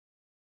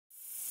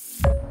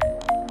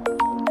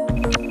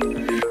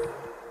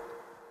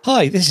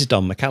Hi, this is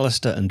Don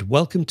McAllister and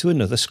welcome to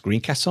another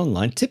Screencast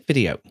Online tip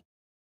video.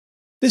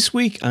 This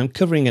week I'm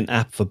covering an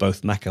app for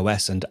both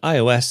macOS and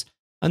iOS,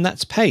 and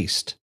that's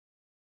Paste.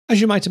 As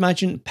you might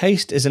imagine,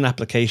 Paste is an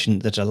application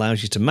that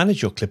allows you to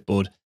manage your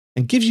clipboard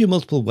and gives you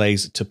multiple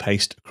ways to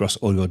paste across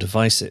all your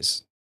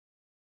devices.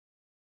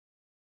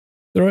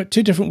 There are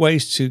two different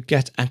ways to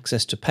get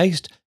access to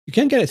Paste. You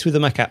can get it through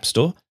the Mac App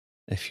Store.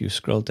 If you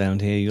scroll down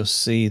here, you'll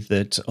see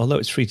that although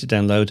it's free to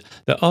download,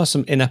 there are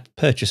some in-app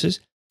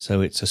purchases.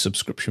 So it's a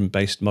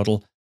subscription-based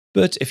model.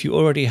 But if you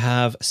already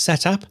have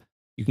Setup,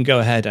 you can go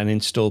ahead and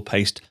install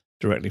Paste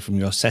directly from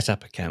your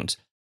Setup account.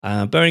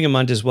 Bearing in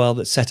mind as well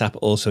that Setup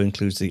also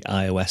includes the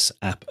iOS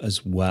app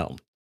as well.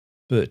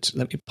 But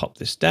let me pop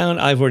this down.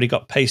 I've already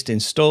got Paste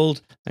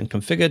installed and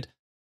configured.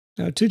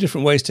 Now, two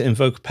different ways to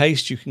invoke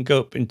Paste. You can go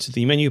up into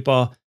the menu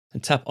bar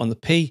and tap on the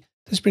P.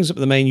 This brings up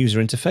the main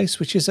user interface,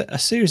 which is a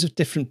series of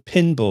different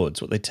pin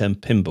boards, what they term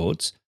pin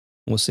boards.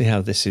 And we'll see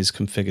how this is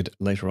configured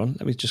later on.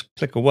 Let me just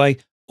click away.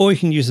 Or you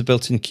can use the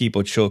built-in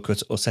keyboard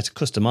shortcut or set a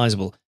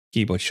customizable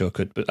keyboard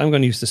shortcut. But I'm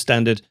going to use the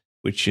standard,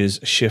 which is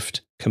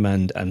Shift,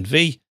 Command, and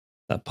V.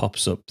 That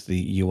pops up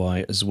the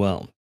UI as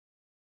well.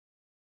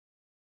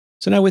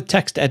 So now with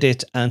Text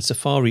Edit and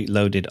Safari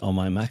loaded on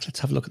my Mac,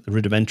 let's have a look at the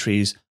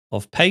rudimentaries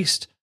of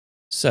Paste.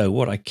 So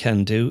what I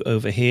can do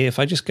over here, if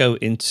I just go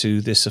into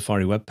this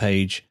Safari web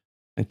page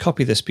and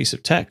copy this piece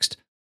of text,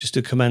 just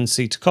do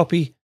Command-C to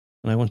copy,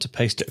 and I want to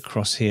paste it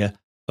across here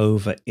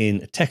over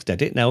in Text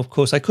Edit. Now, of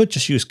course, I could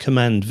just use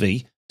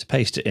Command-V to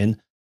paste it in,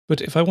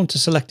 but if I want to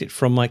select it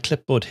from my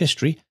clipboard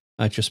history,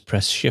 I just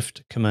press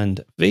Shift,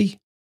 Command-V,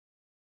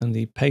 and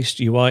the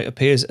Paste UI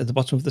appears at the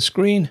bottom of the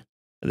screen.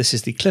 This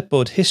is the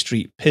clipboard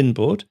history pin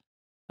board,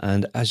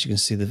 and as you can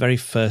see, the very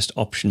first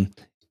option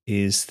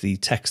is the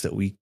text that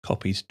we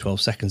copied 12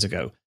 seconds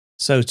ago.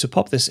 So to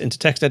pop this into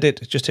Text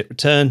Edit, just hit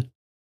Return,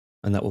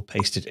 and that will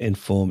paste it in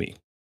for me.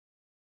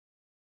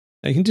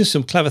 Now you can do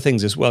some clever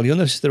things as well. You'll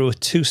notice there are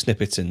two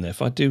snippets in there.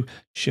 If I do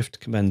Shift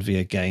Command V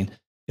again,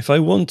 if I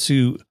want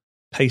to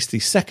paste the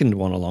second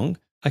one along,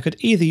 I could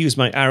either use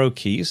my arrow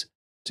keys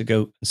to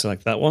go and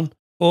select that one,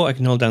 or I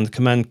can hold down the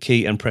Command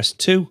key and press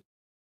 2,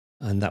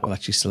 and that will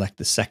actually select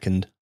the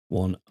second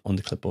one on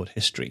the clipboard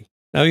history.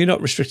 Now you're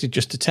not restricted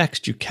just to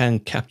text. You can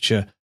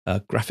capture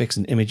graphics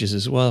and images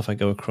as well. If I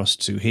go across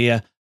to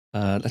here,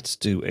 let's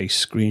do a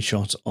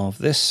screenshot of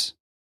this.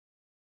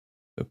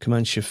 So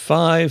Command Shift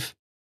 5.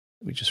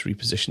 Let me just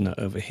reposition that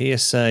over here,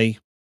 say.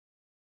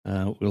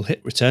 We'll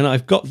hit return.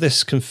 I've got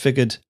this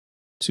configured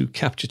to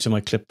capture to my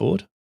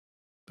clipboard.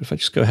 But if I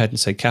just go ahead and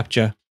say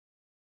capture,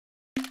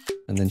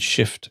 and then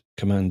Shift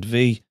Command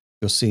V,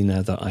 you'll see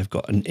now that I've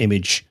got an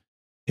image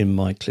in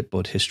my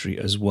clipboard history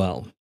as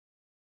well.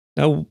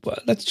 Now,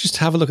 let's just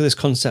have a look at this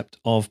concept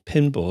of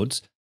pin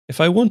boards. If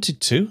I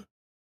wanted to,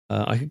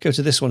 I could go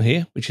to this one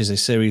here, which is a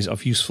series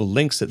of useful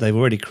links that they've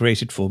already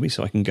created for me.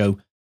 So I can go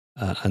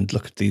and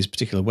look at these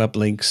particular web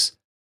links,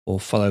 or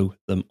follow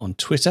them on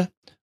Twitter,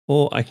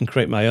 or I can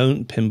create my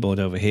own pin board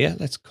over here.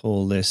 Let's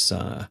call this,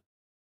 let's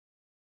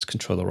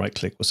control or right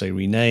click, we'll say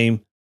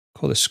rename,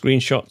 call this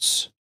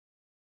screenshots.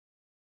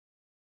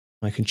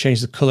 I can change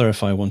the color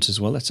if I want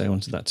as well. Let's say I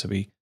wanted that to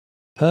be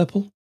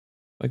purple.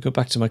 I go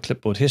back to my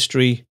clipboard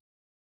history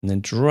and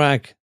then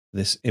drag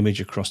this image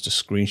across to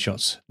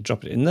screenshots,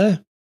 drop it in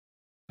there.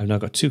 I've now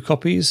got two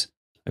copies.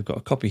 I've got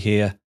a copy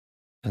here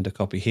and a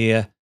copy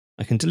here.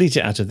 I can delete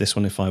it out of this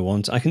one if I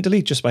want. I can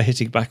delete just by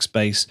hitting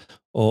backspace,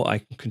 or I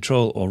can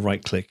control or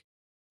right click.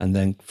 And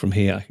then from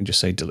here, I can just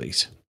say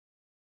delete.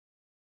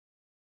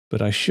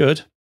 But I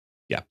should,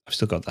 yeah, I've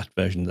still got that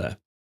version there.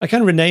 I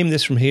can rename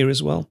this from here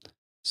as well.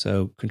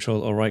 So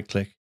control or right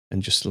click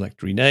and just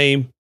select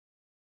rename.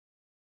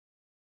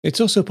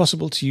 It's also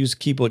possible to use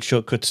keyboard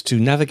shortcuts to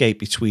navigate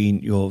between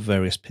your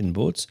various pin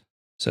boards.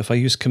 So if I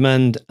use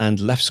Command and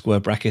left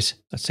square bracket,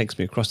 that takes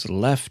me across to the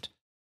left.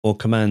 Or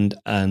Command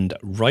and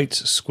right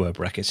square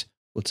bracket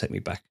will take me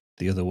back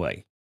the other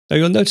way. Now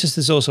you'll notice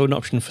there's also an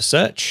option for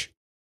search.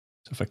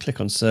 So if I click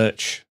on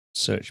search,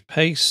 search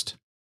Paste.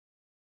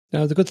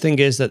 Now the good thing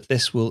is that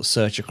this will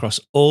search across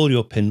all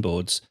your pin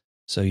boards,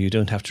 so you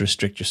don't have to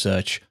restrict your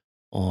search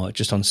or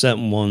just on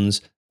certain ones.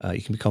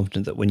 You can be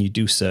confident that when you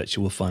do search,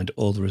 you will find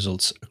all the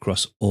results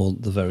across all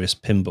the various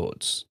pin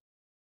boards.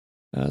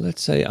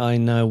 Let's say I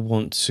now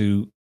want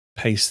to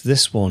paste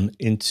this one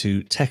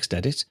into Text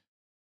Edit.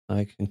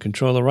 I can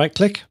control or right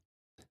click.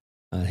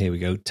 Here we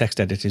go.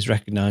 Text Edit is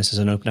recognized as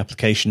an open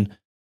application.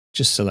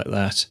 Just select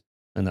that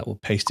and that will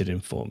paste it in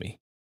for me.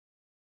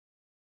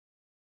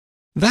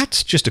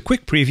 That's just a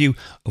quick preview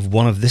of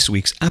one of this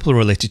week's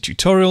Apple-related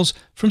tutorials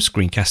from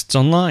Screencasts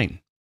Online.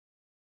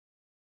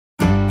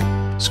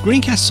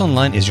 Screencasts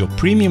Online is your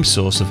premium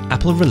source of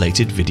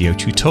Apple-related video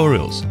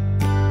tutorials.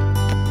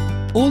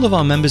 All of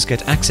our members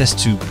get access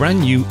to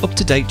brand new,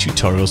 up-to-date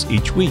tutorials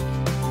each week,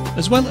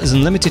 as well as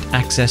unlimited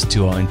access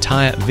to our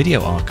entire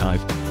video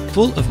archive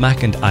full of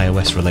Mac and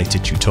iOS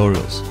related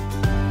tutorials.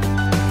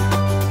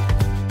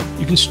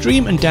 You can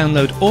stream and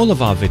download all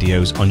of our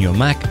videos on your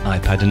Mac,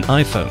 iPad and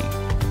iPhone,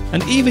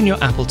 and even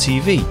your Apple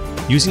TV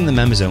using the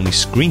members-only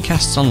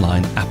Screencasts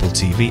Online Apple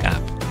TV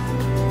app.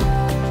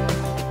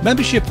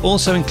 Membership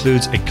also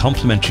includes a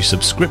complimentary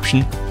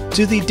subscription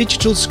to the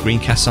digital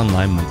Screencasts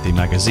Online monthly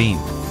magazine,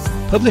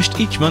 published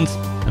each month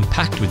and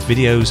packed with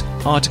videos,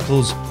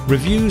 articles,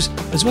 reviews,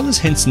 as well as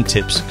hints and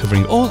tips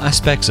covering all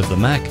aspects of the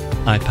Mac,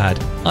 iPad,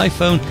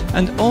 iPhone,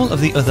 and all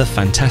of the other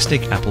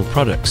fantastic Apple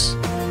products.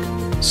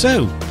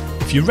 So,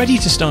 if you're ready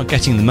to start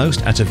getting the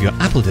most out of your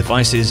Apple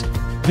devices,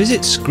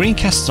 visit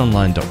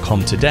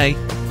screencastsonline.com today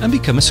and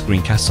become a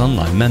Screencasts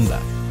Online member.